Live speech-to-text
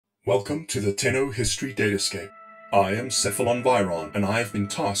Welcome to the Tenno History Datascape. I am Cephalon Vyron, and I have been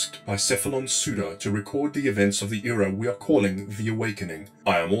tasked by Cephalon Suda to record the events of the era we are calling the Awakening.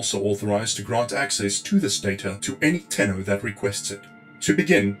 I am also authorized to grant access to this data to any Tenno that requests it. To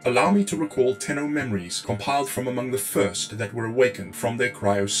begin, allow me to recall Tenno memories compiled from among the first that were awakened from their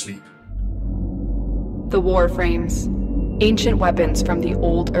cryo-sleep. The Warframes, ancient weapons from the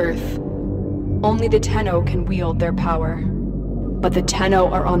old Earth. Only the Tenno can wield their power. But the Tenno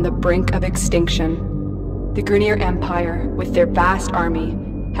are on the brink of extinction. The Grineer Empire, with their vast army,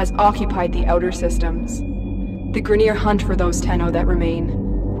 has occupied the outer systems. The Grineer hunt for those Tenno that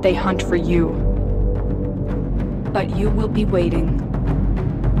remain. They hunt for you. But you will be waiting.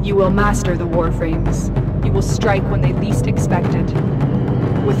 You will master the Warframes. You will strike when they least expect it,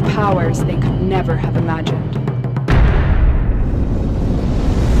 with powers they could never have imagined.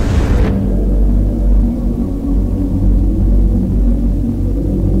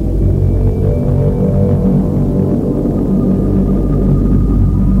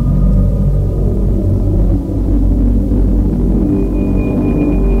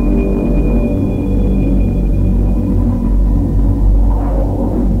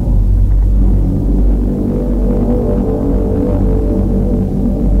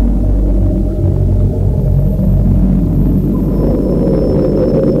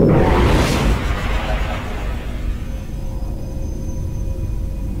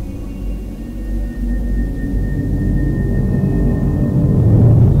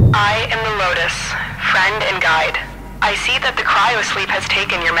 I see that the cryo-sleep has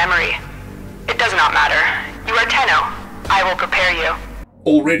taken your memory. It does not matter. You are Tenno. I will prepare you.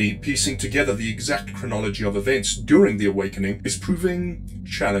 Already, piecing together the exact chronology of events during the Awakening is proving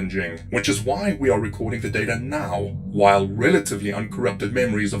challenging, which is why we are recording the data now, while relatively uncorrupted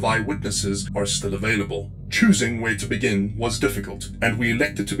memories of eyewitnesses are still available. Choosing where to begin was difficult, and we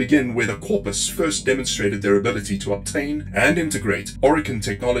elected to begin where the Corpus first demonstrated their ability to obtain and integrate Orokin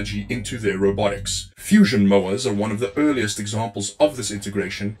technology into their robotics. Fusion MOAs are one of the earliest examples of this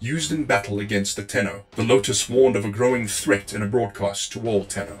integration used in battle against the Tenno. The Lotus warned of a growing threat in a broadcast to all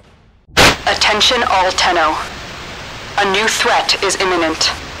Tenno. Attention all Tenno. A new threat is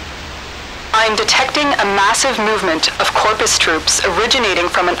imminent. I'm detecting a massive movement of Corpus troops originating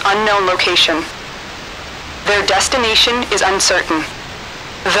from an unknown location. Their destination is uncertain,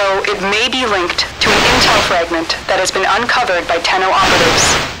 though it may be linked to an intel fragment that has been uncovered by Tenno operatives.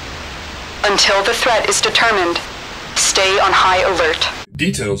 Until the threat is determined, stay on high alert.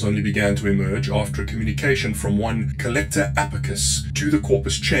 Details only began to emerge after a communication from one Collector Apicus to the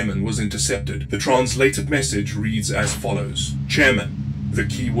Corpus chairman was intercepted. The translated message reads as follows. Chairman, the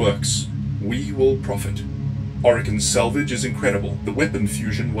key works. We will profit. Orokin's salvage is incredible. The weapon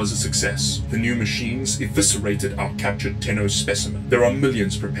fusion was a success. The new machines eviscerated our captured Tenno specimen. There are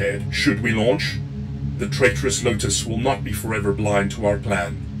millions prepared. Should we launch? The traitorous Lotus will not be forever blind to our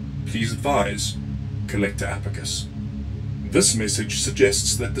plan. Please advise, Collector Apicus. This message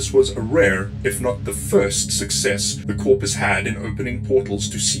suggests that this was a rare, if not the first, success the Corpus had in opening portals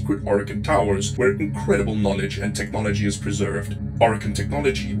to secret Orokin towers where incredible knowledge and technology is preserved. Orokin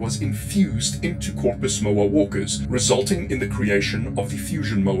technology was infused into Corpus MOA walkers, resulting in the creation of the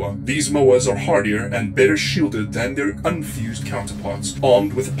Fusion MOA. These MOAs are hardier and better shielded than their unfused counterparts,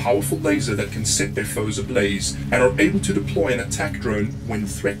 armed with a powerful laser that can set their foes ablaze, and are able to deploy an attack drone when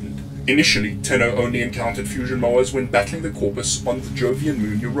threatened. Initially, Tenno only encountered Fusion MOAs when battling the Corpus on the Jovian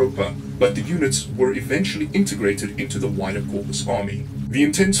moon Europa, but the units were eventually integrated into the wider Corpus army. The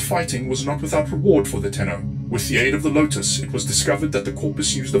intense fighting was not without reward for the Tenno. With the aid of the Lotus, it was discovered that the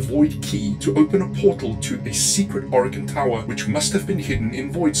Corpus used a void key to open a portal to a secret Orokin tower which must have been hidden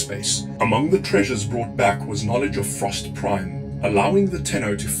in void space. Among the treasures brought back was knowledge of Frost Prime, allowing the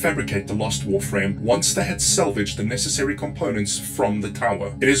Tenno to fabricate the lost Warframe once they had salvaged the necessary components from the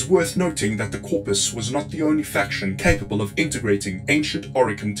tower. It is worth noting that the Corpus was not the only faction capable of integrating ancient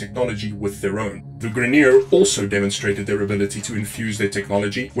Orokin technology with their own. The Grineer also demonstrated their ability to infuse their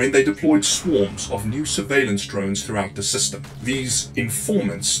technology when they deployed swarms of new surveillance drones throughout the system. These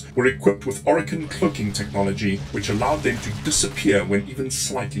informants were equipped with Orokin cloaking technology, which allowed them to disappear when even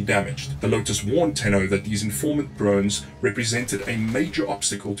slightly damaged. The Lotus warned Tenno that these informant drones represented a major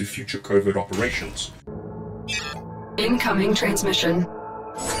obstacle to future covert operations. Incoming transmission.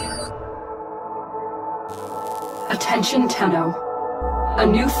 Attention Tenno. A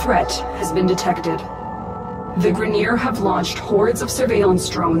new threat has been detected. The Grineer have launched hordes of surveillance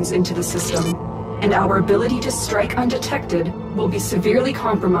drones into the system, and our ability to strike undetected will be severely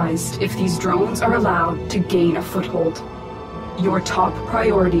compromised if these drones are allowed to gain a foothold. Your top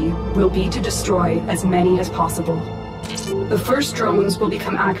priority will be to destroy as many as possible. The first drones will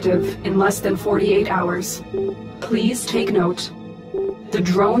become active in less than 48 hours. Please take note. The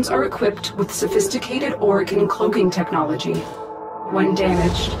drones are equipped with sophisticated Orokin cloaking technology. When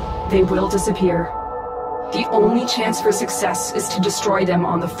damaged, they will disappear. The only chance for success is to destroy them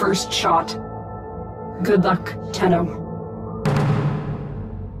on the first shot. Good luck, Tenno.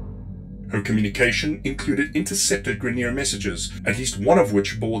 Her communication included intercepted Grineer messages, at least one of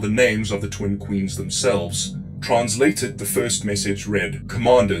which bore the names of the Twin Queens themselves. Translated, the first message read,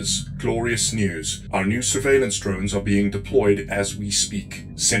 "Commanders, glorious news. Our new surveillance drones are being deployed as we speak.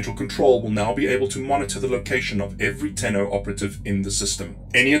 Central Control will now be able to monitor the location of every Tenno operative in the system.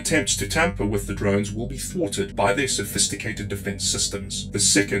 Any attempts to tamper with the drones will be thwarted by their sophisticated defense systems." The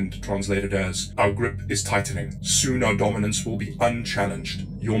second translated as, "Our grip is tightening. Soon our dominance will be unchallenged.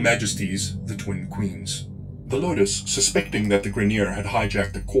 Your Majesties, the Twin Queens." The Lotus, suspecting that the Grineer had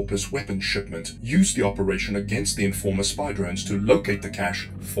hijacked the Corpus weapons shipment, used the operation against the Informer spy drones to locate the cache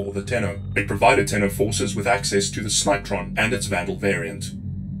for the Tenno. It provided Tenno forces with access to the Snitron and its Vandal variant.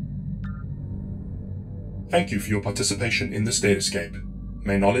 Thank you for your participation in this datascape.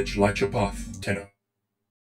 May knowledge light your path, Tenno.